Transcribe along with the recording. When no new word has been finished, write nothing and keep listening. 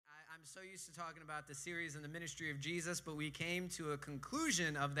I'm so used to talking about the series and the ministry of Jesus, but we came to a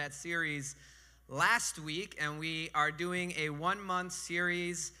conclusion of that series last week, and we are doing a 1-month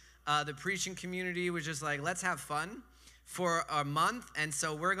series. The preaching community was just like, let's have fun for a month, and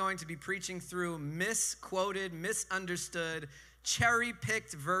so we're going to be preaching through misquoted, misunderstood,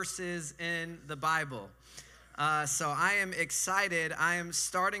 cherry-picked verses in the Bible. So I am excited. I am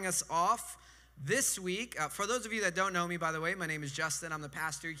starting us off this week. For those of you that don't know me, by the way, my name is Justin. I'm the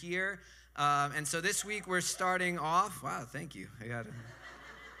pastor here. And so this week we're starting off. Wow, thank you. I got it.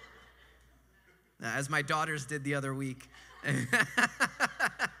 As my daughters did the other week.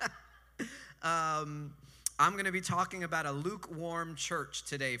 I'm going to be talking about a lukewarm church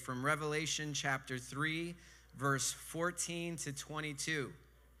today from Revelation chapter 3, verse 14 to 22.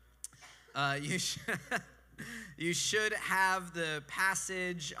 You should have the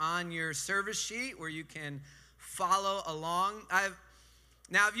passage on your service sheet where you can follow along.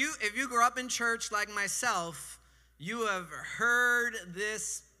 Now, if you grew up in church like myself, you have heard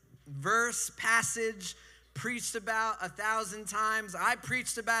this verse, passage preached about 1,000 times. I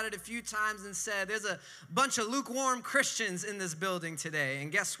preached about it a few times and said, there's a bunch of lukewarm Christians in this building today.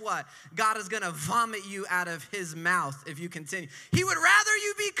 And guess what? God is going to vomit you out of his mouth if you continue. He would rather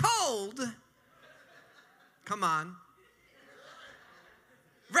you be cold. Come on.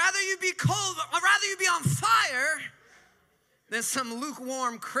 Rather you be cold, or rather you be on fire than some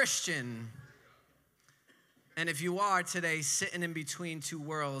lukewarm Christian. And if you are today sitting in between two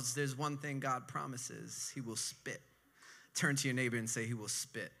worlds, there's one thing God promises. He will spit. Turn to your neighbor and say, he will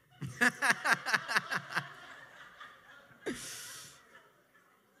spit.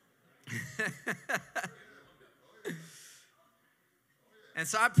 And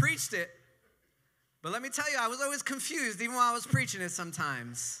so I preached it. But let me tell you, I was always confused, even while I was preaching it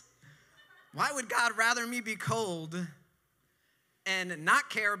sometimes. Why would God rather me be cold and not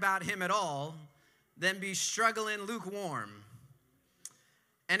care about him at all than be struggling lukewarm?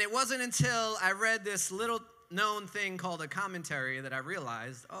 And it wasn't until I read this little known thing called a commentary that I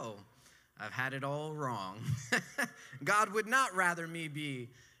realized, oh, I've had it all wrong. God would not rather me be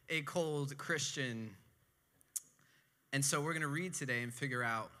a cold Christian. And so we're going to read today and figure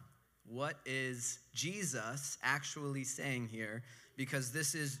out, what is Jesus actually saying here? Because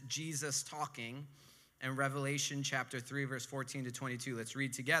this is Jesus talking in Revelation chapter 3, verse 14 to 22. Let's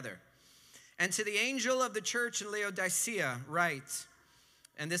read together. And to the angel of the church in Laodicea write,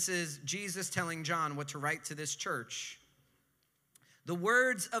 and this is Jesus telling John what to write to this church. The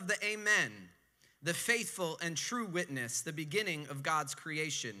words of the Amen, the faithful and true witness, the beginning of God's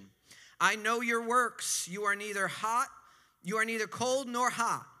creation. I know your works. You are neither cold nor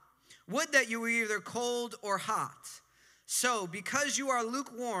hot. Would that you were either cold or hot. So, because you are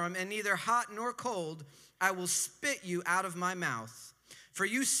lukewarm and neither hot nor cold, I will spit you out of my mouth. For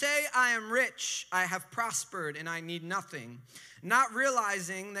you say, I am rich, I have prospered, and I need nothing, not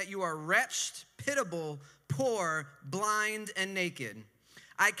realizing that you are wretched, pitiable, poor, blind, and naked.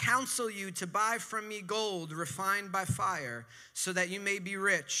 I counsel you to buy from me gold refined by fire, so that you may be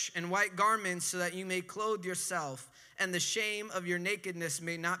rich, and white garments, so that you may clothe yourself, and the shame of your nakedness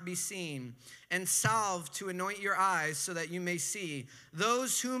may not be seen, and salve to anoint your eyes so that you may see.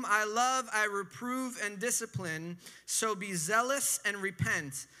 Those whom I love I reprove and discipline, so be zealous and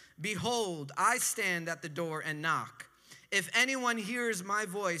repent. Behold, I stand at the door and knock. If anyone hears my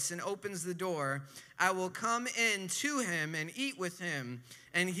voice and opens the door, I will come in to him and eat with him,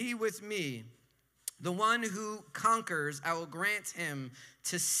 and he with me. The one who conquers, I will grant him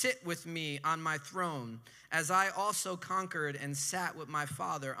to sit with me on my throne, as I also conquered and sat with my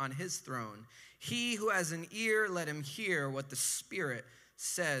Father on his throne. He who has an ear, let him hear what the Spirit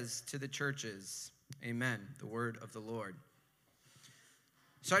says to the churches. Amen. The word of the Lord.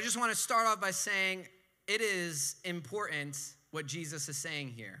 So I just want to start off by saying it is important what Jesus is saying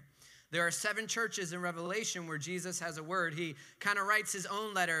here. There are 7 churches in Revelation where Jesus has a word. He kind of writes his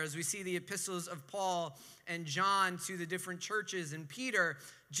own letter as we see the epistles of Paul and John to the different churches. And Peter,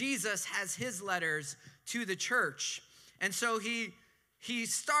 Jesus has his letters to the church. And so he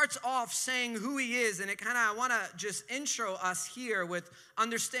starts off saying who he is. And I want to just intro us here with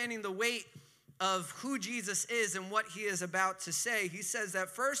understanding the weight of who Jesus is and what he is about to say. He says that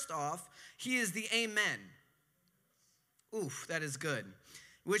first off, he is the Amen. Oof, that is good.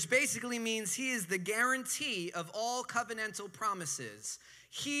 Which basically means he is the guarantee of all covenantal promises.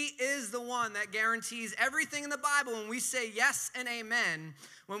 He is the one that guarantees everything in the Bible. When we say yes and amen,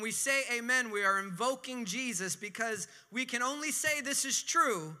 when we say amen, we are invoking Jesus because we can only say this is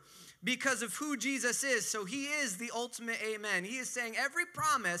true because of who Jesus is. So he is the ultimate amen. He is saying every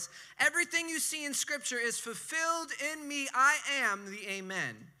promise, everything you see in Scripture is fulfilled in me. I am the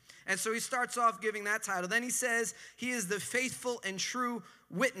amen. And so he starts off giving that title. Then he says he is the faithful and true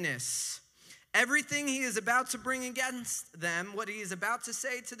witness. Everything he is about to bring against them, what he is about to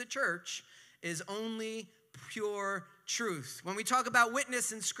say to the church, is only pure truth. When we talk about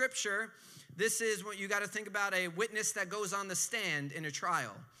witness in Scripture, this is what you got to think about: a witness that goes on the stand in a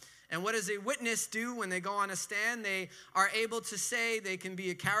trial. And what does a witness do when they go on a stand? They are able to say, they can be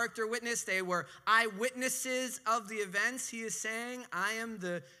a character witness. They were eyewitnesses of the events. He is saying, I am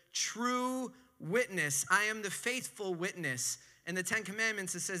the true witness. I am the faithful witness. In the Ten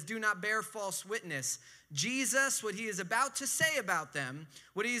Commandments, it says, do not bear false witness. Jesus, what he is about to say about them,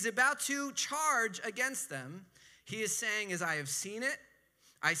 what he is about to charge against them, he is saying is, I have seen it,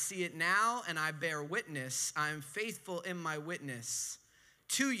 I see it now, and I bear witness. I am faithful in my witness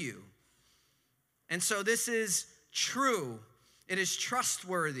to you. And so this is true. It is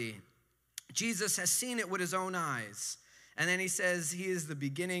trustworthy. Jesus has seen it with his own eyes. And then he says he is the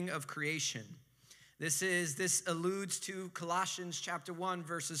beginning of creation. This alludes to Colossians chapter 1,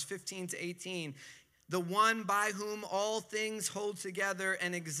 verses 15 to 18. The one by whom all things hold together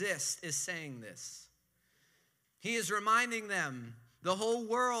and exist is saying this. He is reminding them the whole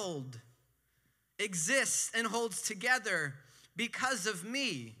world exists and holds together because of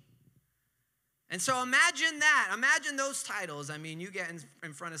me. And so imagine that. Imagine those titles. I mean, you get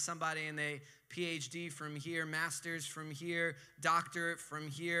in front of somebody and they PhD from here, master's from here, doctorate from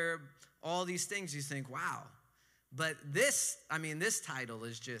here, all these things. You think, wow. But this title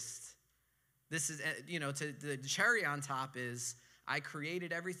is just, the cherry on top is, I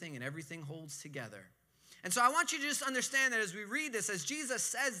created everything and everything holds together. And so I want you to just understand that as we read this, as Jesus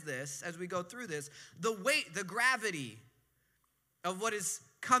says this, as we go through this, the weight, the gravity of what is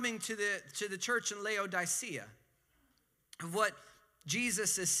coming to the church in Laodicea, of what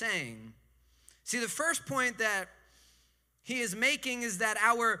Jesus is saying. See, the first point that he is making is that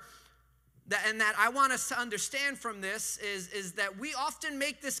I want us to understand from this is that we often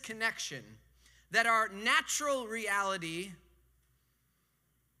make this connection that our natural reality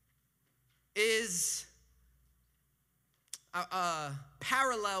is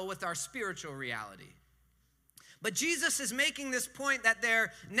parallel with our spiritual reality. But Jesus is making this point that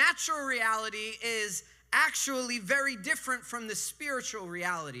their natural reality is actually very different from the spiritual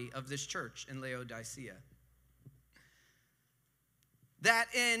reality of this church in Laodicea. That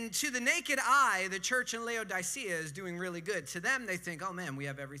to the naked eye, the church in Laodicea is doing really good. To them, they think, oh man, we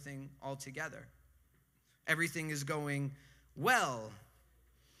have everything all together. Everything is going well.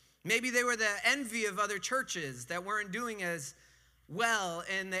 Maybe they were the envy of other churches that weren't doing as well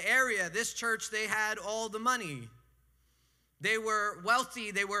in the area. This church, they had all the money. They were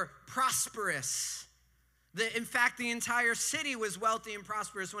wealthy. They were prosperous. In fact, the entire city was wealthy and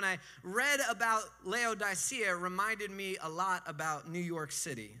prosperous. When I read about Laodicea, it reminded me a lot about New York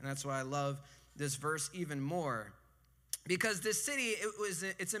City. And that's why I love this verse even more. Because this city,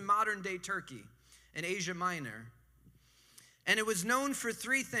 it's in modern-day Turkey, in Asia Minor. And it was known for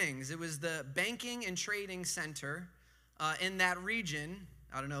three things. It was the banking and trading center in that region.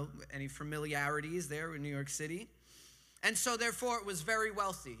 I don't know, any familiarities there in New York City? And so, therefore, it was very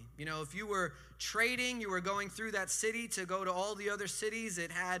wealthy. You know, if you were trading, you were going through that city to go to all the other cities.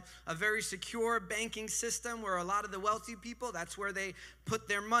 It had a very secure banking system where a lot of the wealthy people, that's where they put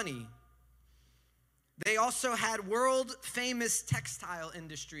their money. They also had world-famous textile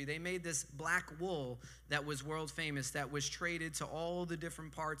industry. They made this black wool that was world-famous, that was traded to all the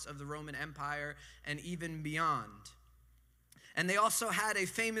different parts of the Roman Empire and even beyond. And they also had a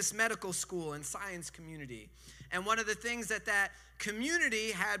famous medical school and science community. And one of the things that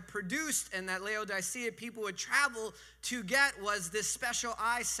community had produced and that Laodicea people would travel to get was this special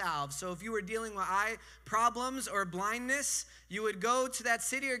eye salve. So if you were dealing with eye problems or blindness, you would go to that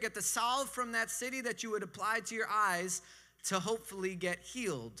city or get the salve from that city that you would apply to your eyes to hopefully get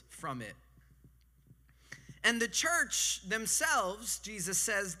healed from it. And the church themselves, Jesus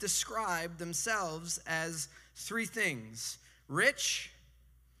says, describe themselves as three things: rich,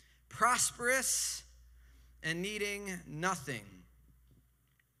 prosperous, and needing nothing.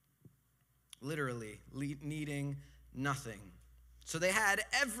 Literally, needing nothing. So they had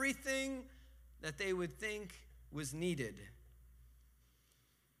everything that they would think was needed.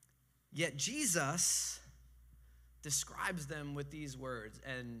 Yet Jesus describes them with these words.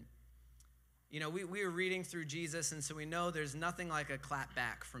 And, you know, we were reading through Jesus, and so we know there's nothing like a clap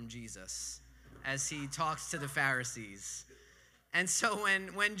back from Jesus as he talks to the Pharisees. And so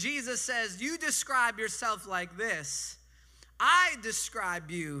when Jesus says, you describe yourself like this, I describe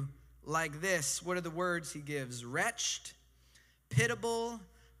you like this. What are the words he gives? Wretched, pitiable,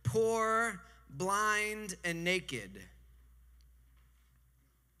 poor, blind, and naked.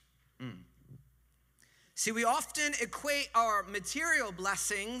 See, we often equate our material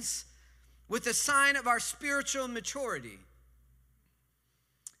blessings with a sign of our spiritual maturity.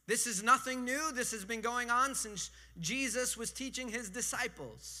 This is nothing new. This has been going on since Jesus was teaching his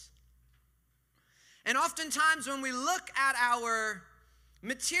disciples. And oftentimes when we look at our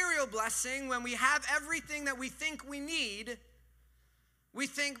material blessing, when we have everything that we think we need, we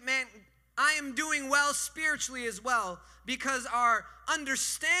think, man, I am doing well spiritually as well, because our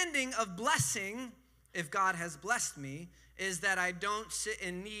understanding of blessing, if God has blessed me, is that I don't sit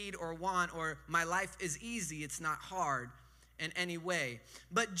in need or want, or my life is easy, it's not hard in any way.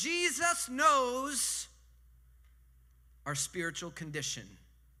 But Jesus knows our spiritual condition.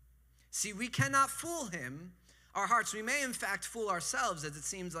 See, we cannot fool him, our hearts. We may in fact fool ourselves, as it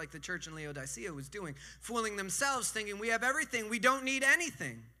seems like the church in Laodicea was doing, fooling themselves, thinking we have everything, we don't need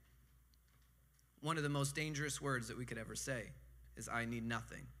anything. One of the most dangerous words that we could ever say is, I need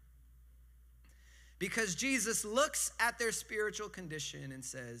nothing. Because Jesus looks at their spiritual condition and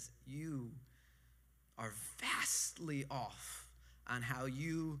says, you are vastly off on how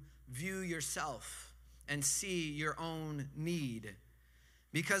you view yourself and see your own need.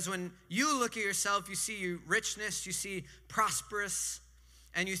 Because when you look at yourself, you see your richness, you see prosperous,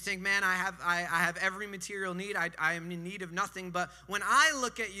 and you think, man, I have every material need. I am in need of nothing. But when I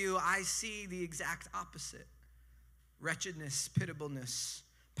look at you, I see the exact opposite. Wretchedness, pitiableness,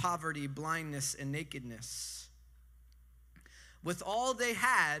 poverty, blindness, and nakedness. With all they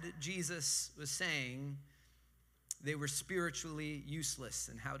had, Jesus was saying, they were spiritually useless.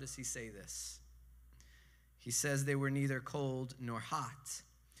 And how does he say this? He says they were neither cold nor hot.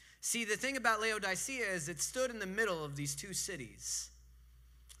 See, the thing about Laodicea is it stood in the middle of these two cities.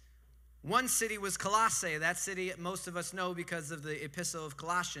 One city was Colossae. That city most of us know because of the epistle of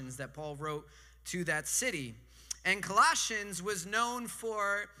Colossians that Paul wrote to that city. And Colossians was known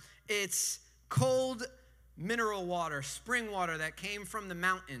for its cold mineral water, spring water that came from the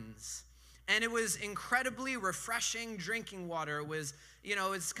mountains. And it was incredibly refreshing drinking water. It was,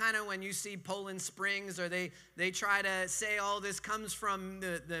 it's kind of when you see Poland Springs, or they try to say, oh, this comes from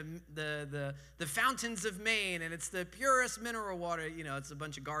the fountains of Maine, and it's the purest mineral water. It's a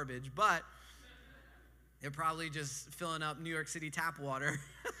bunch of garbage, but they're probably just filling up New York City tap water.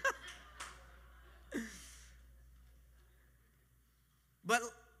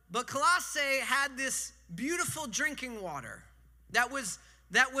 But Colossae had this beautiful drinking water that was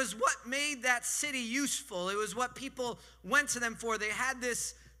what made that city useful. It was what people went to them for. They had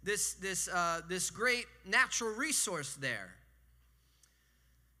this great natural resource there.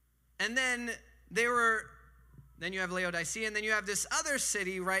 And then you have Laodicea, and then you have this other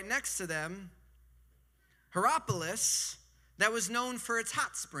city right next to them, Hierapolis, that was known for its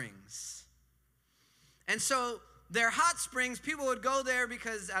hot springs. And so their hot springs, people would go there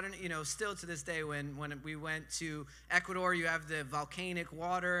because, still to this day when we went to Ecuador, you have the volcanic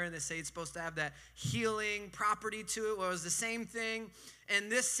water, and they say it's supposed to have that healing property to it. Well, it was the same thing. In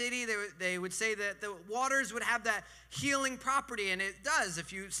this city, they would say that the waters would have that healing property, and it does.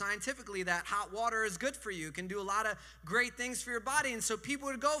 Scientifically, that hot water is good for you. It can do a lot of great things for your body. And so people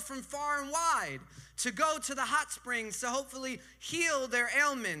would go from far and wide to go to the hot springs to hopefully heal their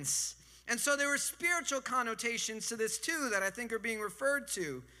ailments. And so there were spiritual connotations to this too that I think are being referred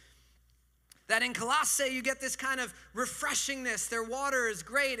to. That in Colossae, you get this kind of refreshingness. Their water is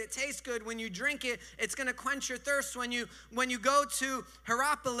great. It tastes good. When you drink it, it's going to quench your thirst. When you go to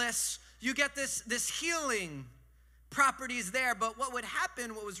Hierapolis, you get this healing properties there. But what would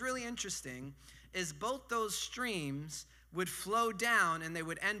happen, what was really interesting, is both those streams would flow down and they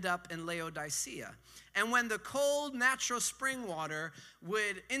would end up in Laodicea. And when the cold natural spring water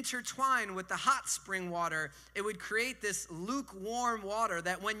would intertwine with the hot spring water, it would create this lukewarm water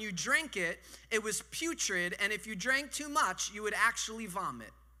that when you drank it, it was putrid, and if you drank too much, you would actually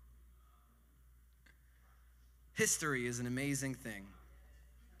vomit. History is an amazing thing.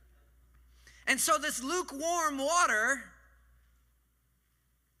 And so this lukewarm water,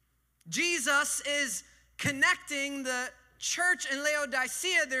 Jesus is connecting the church in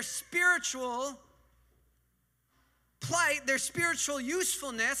Laodicea, their spiritual plight, their spiritual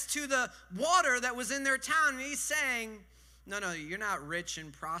usefulness, to the water that was in their town. And he's saying, no, you're not rich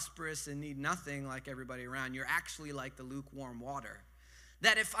and prosperous and need nothing like everybody around. You're actually like the lukewarm water.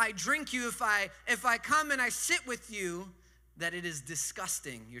 That if I drink you, if I come and I sit with you, that it is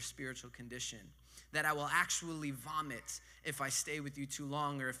disgusting, your spiritual condition. That I will actually vomit if I stay with you too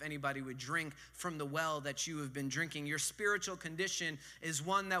long, or if anybody would drink from the well that you have been drinking. Your spiritual condition is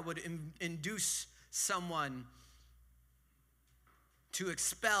one that would induce someone to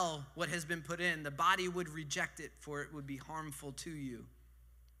expel what has been put in. The body would reject it, for it would be harmful to you.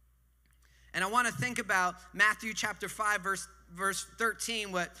 And I want to think about Matthew chapter 5, verse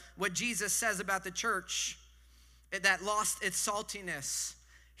 13, what Jesus says about the church that lost its saltiness.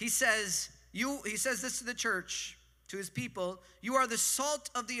 He says this to the church, to his people, "You are the salt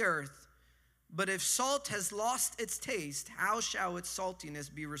of the earth, but if salt has lost its taste, how shall its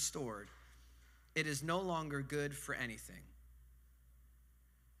saltiness be restored? It is no longer good for anything."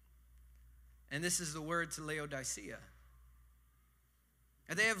 And this is the word to Laodicea.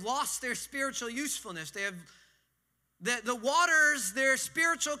 And they have lost their spiritual usefulness. They have the waters, their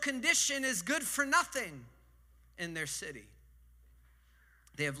spiritual condition is good for nothing in their city.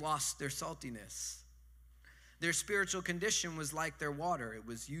 They have lost their saltiness. Their spiritual condition was like their water. It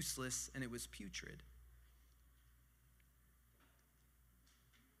was useless and it was putrid.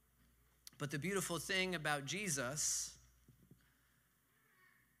 But the beautiful thing about Jesus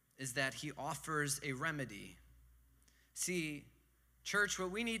is that he offers a remedy. See, church, what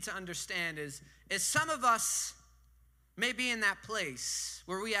we need to understand is some of us may be in that place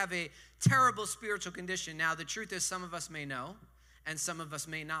where we have a terrible spiritual condition. Now, the truth is some of us may know and some of us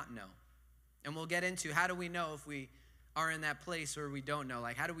may not know. And we'll get into how do we know if we are in that place or we don't know.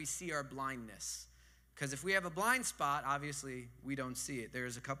 Like, how do we see our blindness? Because if we have a blind spot, obviously we don't see it.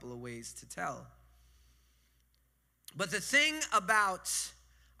 There's a couple of ways to tell. But the thing about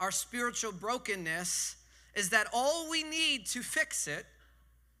our spiritual brokenness is that all we need to fix it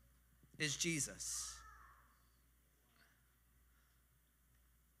is Jesus.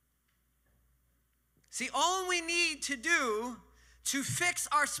 See, all we need to do to fix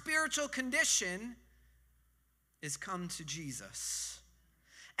our spiritual condition is come to Jesus.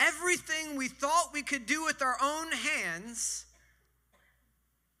 Everything we thought we could do with our own hands,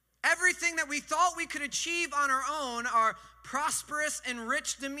 everything that we thought we could achieve on our own, our prosperous and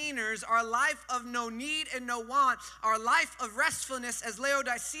rich demeanors, our life of no need and no want, our life of restfulness as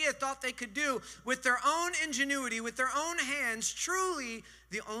Laodicea thought they could do with their own ingenuity, with their own hands, truly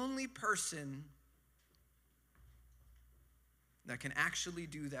the only person that can actually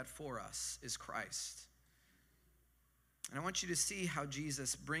do that for us is Christ. And I want you to see how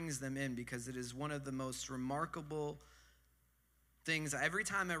Jesus brings them in, because it is one of the most remarkable things. Every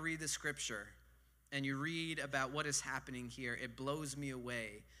time I read the scripture and you read about what is happening here, it blows me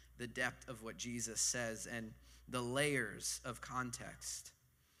away, the depth of what Jesus says and the layers of context.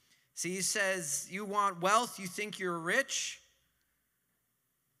 See, he says, you want wealth, you think you're rich?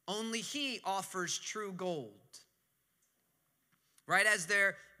 Only he offers true gold. Right, as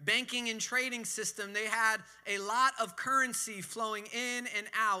their banking and trading system, they had a lot of currency flowing in and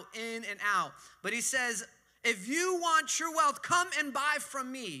out, in and out. But he says, if you want true wealth, come and buy from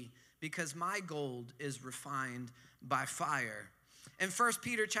me, because my gold is refined by fire. In 1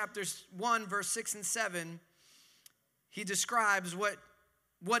 Peter chapter 1, verse 6 and 7, he describes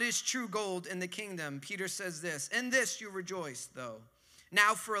what is true gold in the kingdom. Peter says this, "In this you rejoice, though.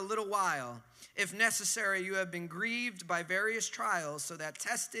 Now for a little while, if necessary, you have been grieved by various trials, so that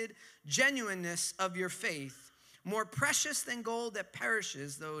tested genuineness of your faith, more precious than gold that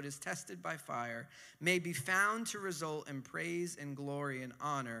perishes, though it is tested by fire, may be found to result in praise and glory and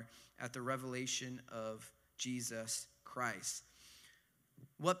honor at the revelation of Jesus Christ."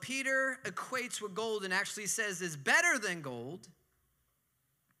 What Peter equates with gold and actually says is better than gold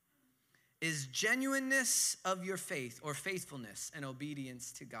is genuineness of your faith, or faithfulness and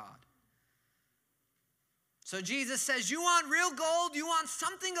obedience to God. So Jesus says, you want real gold, you want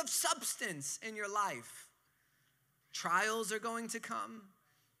something of substance in your life. Trials are going to come.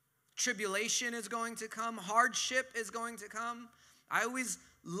 Tribulation is going to come. Hardship is going to come. I always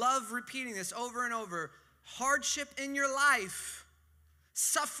love repeating this over and over. Hardship in your life,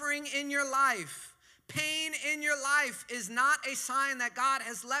 suffering in your life, pain in your life is not a sign that God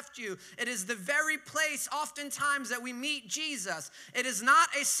has left you. It is the very place oftentimes that we meet Jesus. It is not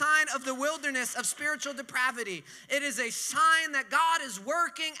a sign of the wilderness of spiritual depravity. It is a sign that God is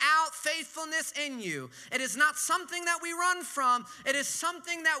working out faithfulness in you. It is not something that we run from. It is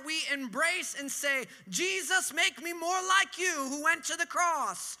something that we embrace and say, Jesus, make me more like you, who went to the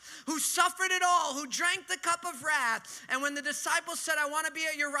cross, who suffered it all, who drank the cup of wrath. And when the disciples said, I want to be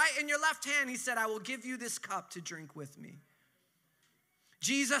at your right and your left hand, he said, I will give you this cup to drink with me.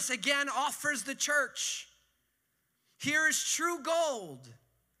 Jesus again offers the church, here is true gold,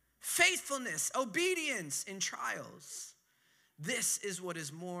 faithfulness, obedience in trials. This is what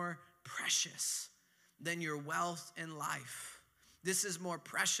is more precious than your wealth and life. This is more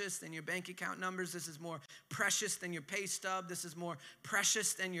precious than your bank account numbers. This is more precious than your pay stub. This is more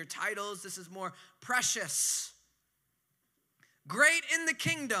precious than your titles. This is more precious. Great in the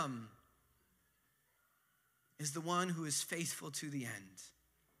kingdom is the one who is faithful to the end.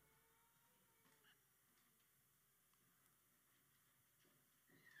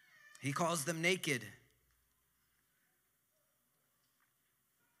 He calls them naked.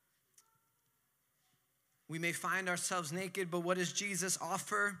 We may find ourselves naked, but what does Jesus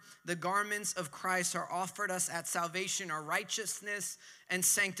offer? The garments of Christ are offered us at salvation, are righteousness and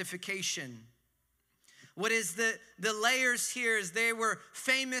sanctification. What is the layers here is they were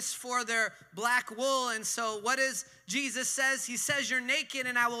famous for their black wool. And so what does Jesus says? He says, you're naked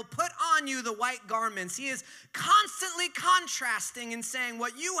and I will put on you the white garments. He is constantly contrasting and saying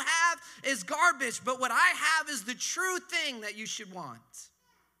what you have is garbage, but what I have is the true thing that you should want.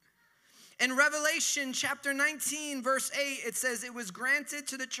 In Revelation chapter 19, verse 8, it says, it was granted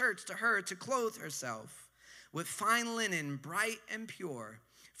to the church, to her, to clothe herself with fine linen, bright and pure.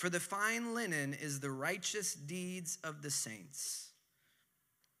 For the fine linen is the righteous deeds of the saints.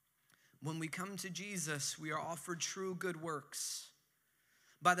 When we come to Jesus, we are offered true good works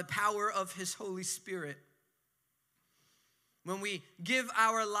by the power of his Holy Spirit. When we give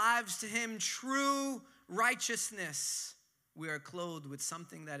our lives to him, true righteousness, we are clothed with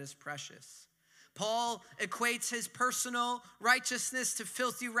something that is precious. Paul equates his personal righteousness to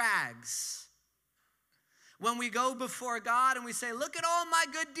filthy rags. When we go before God and we say, look at all my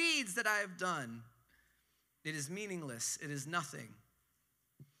good deeds that I have done, it is meaningless. It is nothing.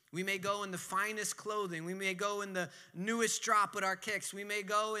 We may go in the finest clothing. We may go in the newest drop with our kicks. We may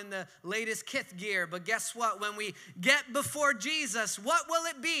go in the latest kith gear. But guess what? When we get before Jesus, what will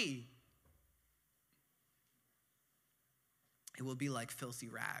it be? It will be like filthy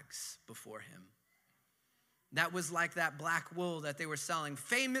rags before him. That was like that black wool that they were selling,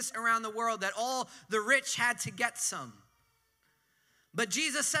 famous around the world, that all the rich had to get some. But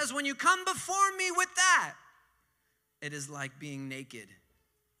Jesus says, when you come before me with that, it is like being naked.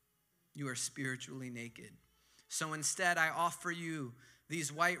 You are spiritually naked. So instead, I offer you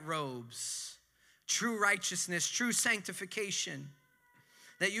these white robes, true righteousness, true sanctification,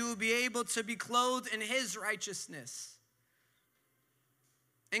 that you will be able to be clothed in his righteousness,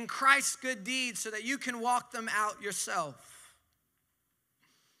 in Christ's good deeds, so that you can walk them out yourself.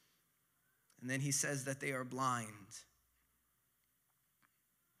 And then he says that they are blind.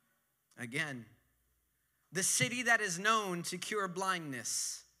 Again, the city that is known to cure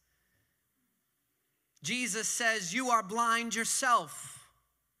blindness. Jesus says, you are blind yourself.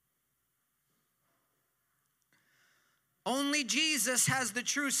 Only Jesus has the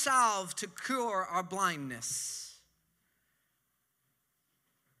true salve to cure our blindness.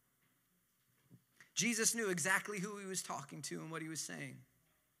 Jesus knew exactly who he was talking to and what he was saying.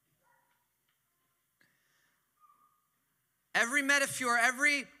 Every metaphor,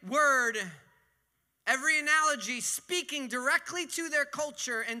 every word, every analogy speaking directly to their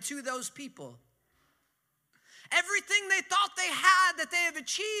culture and to those people. Everything they thought they had that they have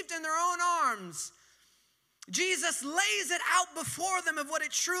achieved in their own arms, Jesus lays it out before them of what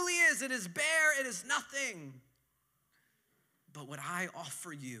it truly is. It is bare, it is nothing. But what I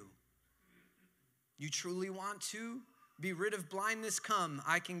offer you, you truly want to be rid of blindness? Come,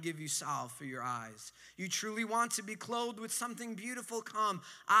 I can give you salve for your eyes. You truly want to be clothed with something beautiful? Come,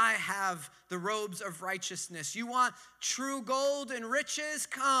 I have the robes of righteousness. You want true gold and riches?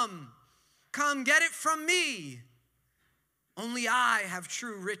 Come, get it from me. Only I have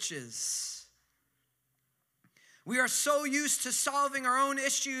true riches. We are so used to solving our own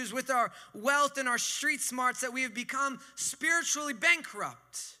issues with our wealth and our street smarts that we have become spiritually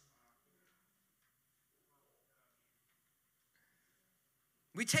bankrupt.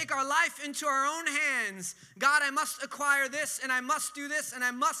 We take our life into our own hands. God, I must acquire this, and I must do this, and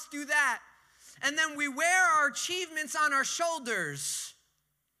I must do that. And then we wear our achievements on our shoulders.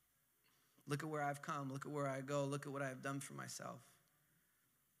 Look at where I've come. Look at where I go. Look at what I have done for myself.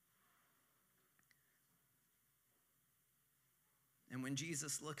 And when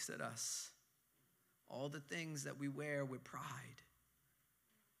Jesus looks at us, all the things that we wear with pride,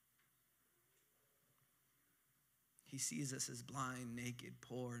 he sees us as blind, naked,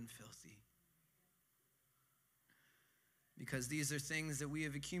 poor, and filthy. Because these are things that we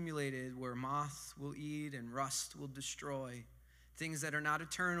have accumulated where moth will eat and rust will destroy. Things that are not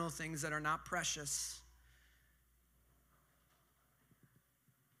eternal, things that are not precious.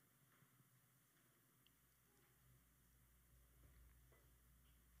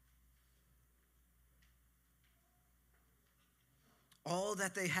 All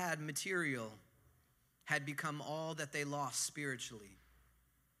that they had material had become all that they lost spiritually.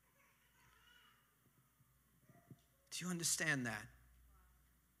 Do you understand that?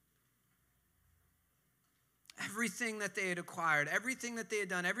 Everything that they had acquired, everything that they had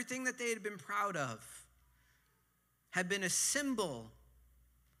done, everything that they had been proud of had been a symbol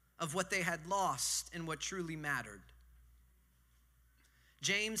of what they had lost and what truly mattered.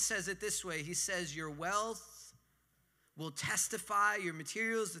 James says it this way. He says, your wealth will testify, your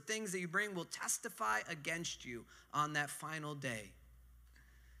materials, the things that you bring will testify against you on that final day.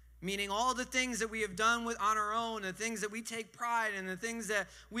 Meaning all the things that we have done on our own, the things that we take pride in, the things that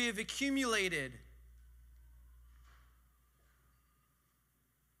we have accumulated,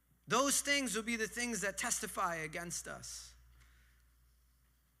 those things will be the things that testify against us.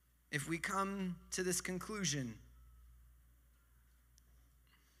 If we come to this conclusion,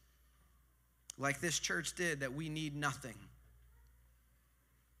 like this church did, that we need nothing.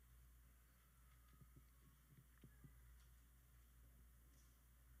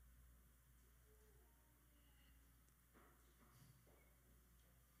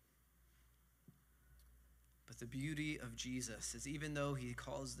 But the beauty of Jesus is, even though he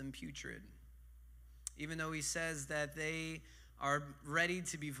calls them putrid, even though he says that they are ready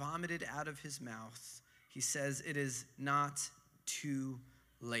to be vomited out of his mouth, he says it is not too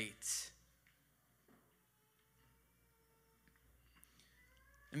late.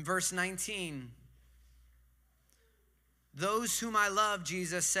 In verse 19, those whom I love,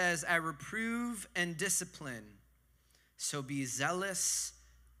 Jesus says, I reprove and discipline. So be zealous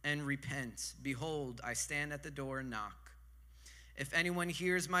and repent. Behold, I stand at the door and knock. If anyone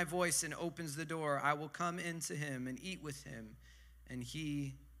hears my voice and opens the door, I will come into him and eat with him, and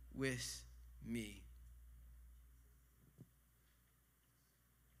he with me.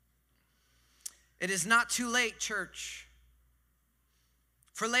 It is not too late, church.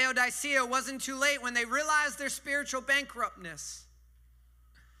 For Laodicea, it wasn't too late when they realized their spiritual bankruptness.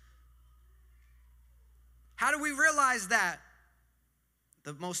 How do we realize that?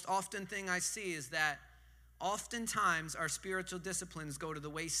 The most often thing I see is that oftentimes our spiritual disciplines go to the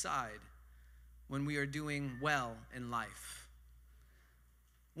wayside when we are doing well in life.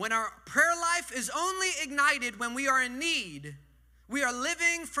 When our prayer life is only ignited when we are in need, we are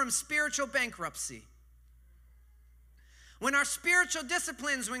living from spiritual bankruptcy. When our spiritual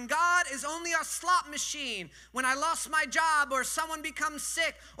disciplines, when God is only a slot machine, when I lost my job or someone becomes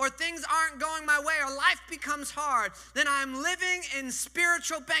sick or things aren't going my way or life becomes hard, then I'm living in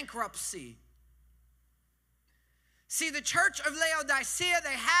spiritual bankruptcy. See, the church of Laodicea,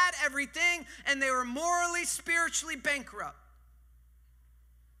 they had everything and they were morally, spiritually bankrupt.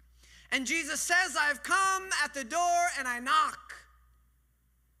 And Jesus says, I've come at the door and I knock.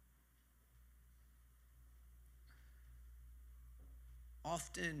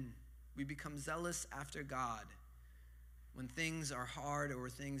 Often we become zealous after God when things are hard or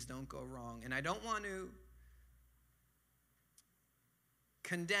things don't go wrong. And I don't want to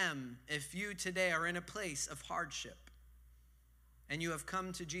condemn if you today are in a place of hardship and you have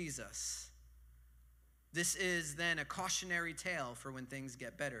come to Jesus. This is then a cautionary tale for when things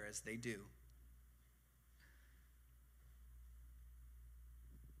get better, as they do.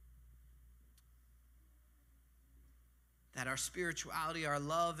 That our spirituality, our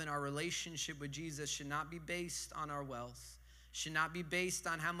love, and our relationship with Jesus should not be based on our wealth, should not be based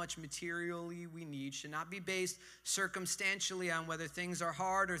on how much materially we need, should not be based circumstantially on whether things are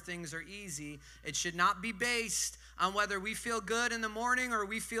hard or things are easy. It should not be based on whether we feel good in the morning or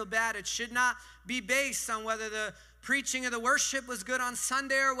we feel bad. It should not be based on whether the preaching of the worship was good on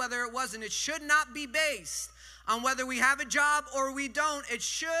Sunday or whether it wasn't. It should not be based on whether we have a job or we don't. It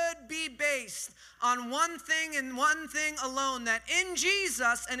should be based on one thing and one thing alone, that in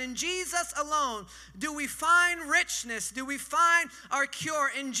Jesus and in Jesus alone do we find richness, do we find our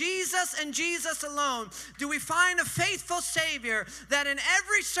cure. In Jesus and Jesus alone do we find a faithful Savior, that in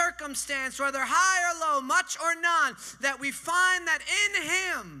every circumstance, whether high or low, much or none, that we find that in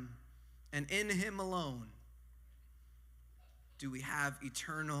Him and in Him alone do we have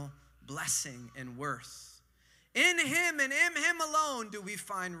eternal blessing and worth. In Him and in Him alone do we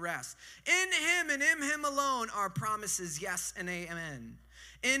find rest. In Him and in Him alone are promises yes and amen.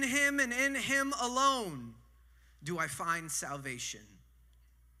 In Him and in Him alone do I find salvation.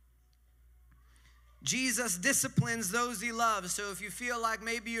 Jesus disciplines those He loves. So if you feel like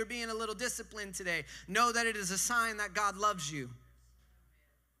maybe you're being a little disciplined today, know that it is a sign that God loves you.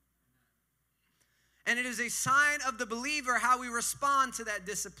 And it is a sign of the believer how we respond to that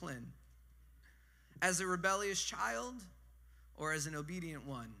discipline. As a rebellious child or as an obedient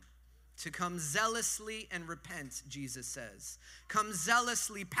one. To come zealously and repent, Jesus says. Come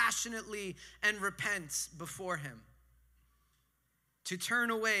zealously, passionately, and repent before Him. To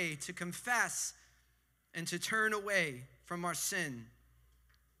turn away, to confess, and to turn away from our sin.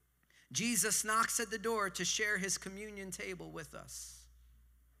 Jesus knocks at the door to share His communion table with us.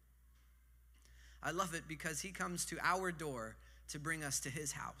 I love it because He comes to our door to bring us to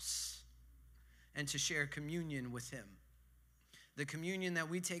His house and to share communion with Him. the communion that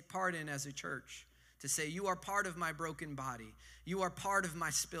we take part in as a church, to say, you are part of my broken body. You are part of my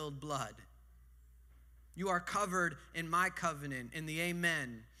spilled blood. You are covered in my covenant, in the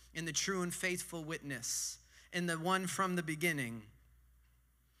amen, in the true and faithful witness, in the one from the beginning.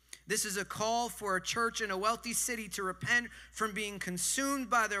 This is a call for a church in a wealthy city to repent from being consumed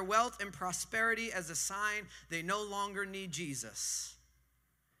by their wealth and prosperity as a sign they no longer need Jesus.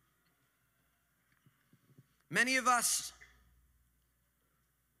 Many of us,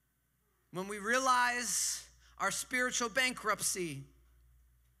 when we realize our spiritual bankruptcy,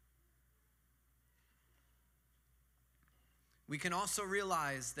 we can also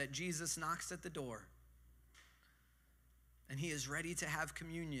realize that Jesus knocks at the door, and he is ready to have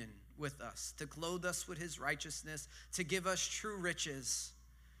communion with us, to clothe us with his righteousness, to give us true riches,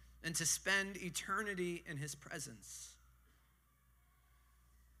 and to spend eternity in his presence.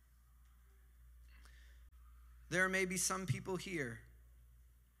 There may be some people here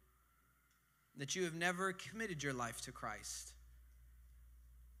that you have never committed your life to Christ.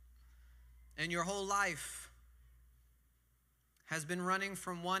 And your whole life has been running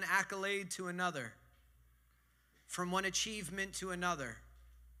from one accolade to another, from one achievement to another,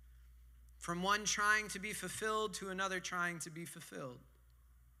 from one trying to be fulfilled to another trying to be fulfilled.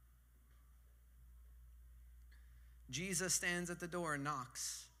 Jesus stands at the door and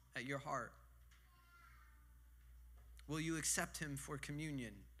knocks at your heart. Will you accept him for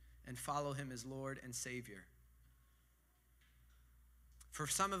communion and follow him as Lord and Savior? For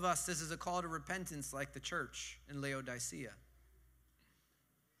some of us, this is a call to repentance like the church in Laodicea.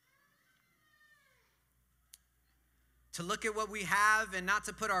 To look at what we have and not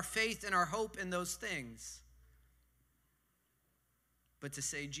to put our faith and our hope in those things, but to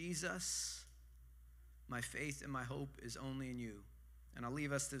say, Jesus, my faith and my hope is only in you. And I'll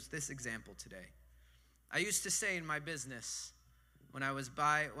leave us this example today. I used to say in my business, when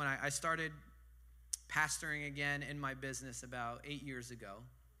I started pastoring again in my business about 8 years ago,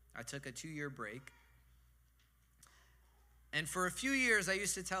 I took a 2-year break. And for a few years, I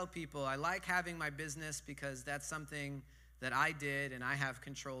used to tell people, I like having my business because that's something that I did and I have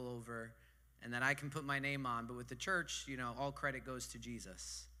control over and that I can put my name on. But with the church, all credit goes to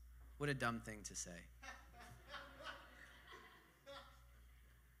Jesus. What a dumb thing to say.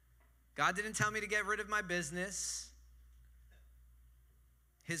 God didn't tell me to get rid of my business.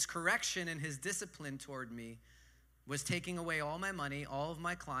 His correction and his discipline toward me was taking away all my money, all of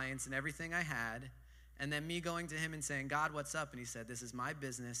my clients, and everything I had, and then me going to him and saying, God, what's up? And he said, this is my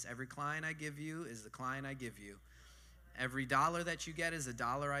business. Every client I give you is the client I give you. Every dollar that you get is a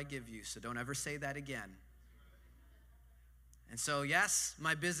dollar I give you, so don't ever say that again. And so, yes,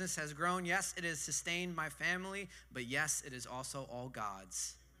 my business has grown. Yes, it has sustained my family, but yes, it is also all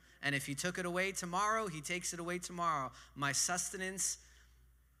God's. And if he took it away tomorrow, he takes it away tomorrow. My sustenance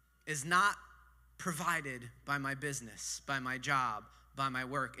is not provided by my business, by my job, by my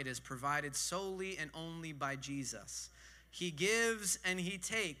work. It is provided solely and only by Jesus. He gives and he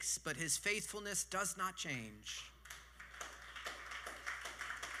takes, but his faithfulness does not change.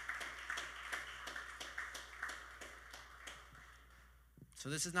 So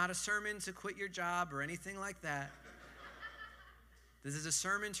this is not a sermon to quit your job or anything like that. This is a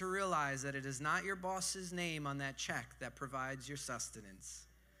sermon to realize that it is not your boss's name on that check that provides your sustenance.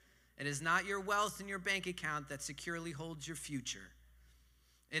 It is not your wealth in your bank account that securely holds your future.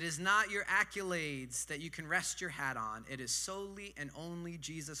 It is not your accolades that you can rest your hat on. It is solely and only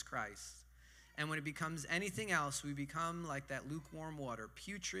Jesus Christ. And when it becomes anything else, we become like that lukewarm water,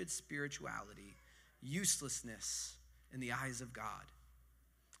 putrid spirituality, uselessness in the eyes of God.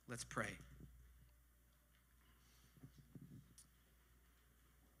 Let's pray.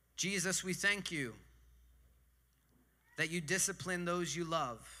 Jesus, we thank you that you discipline those you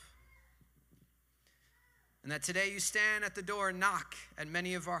love. And that today you stand at the door and knock at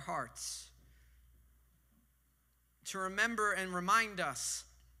many of our hearts to remember and remind us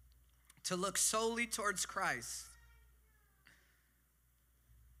to look solely towards Christ,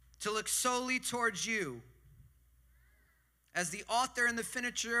 to look solely towards you as the author and the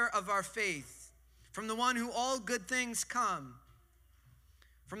finisher of our faith, from the one who all good things come,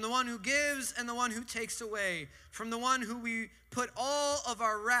 from the one who gives and the one who takes away, from the one who we put all of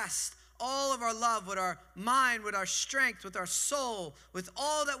our rest, all of our love, with our mind, with our strength, with our soul, with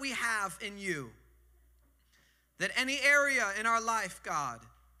all that we have in you. That any area in our life, God,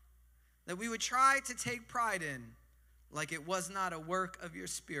 that we would try to take pride in, like it was not a work of your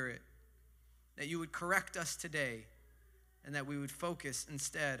Spirit, that you would correct us today, and that we would focus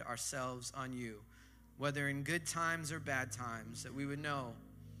instead ourselves on you, whether in good times or bad times, that we would know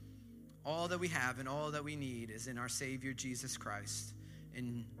All that we have and all that we need is in our Savior, Jesus Christ.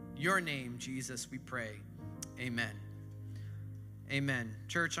 In your name, Jesus, we pray. Amen. Amen.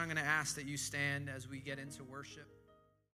 Church, I'm going to ask that you stand as we get into worship.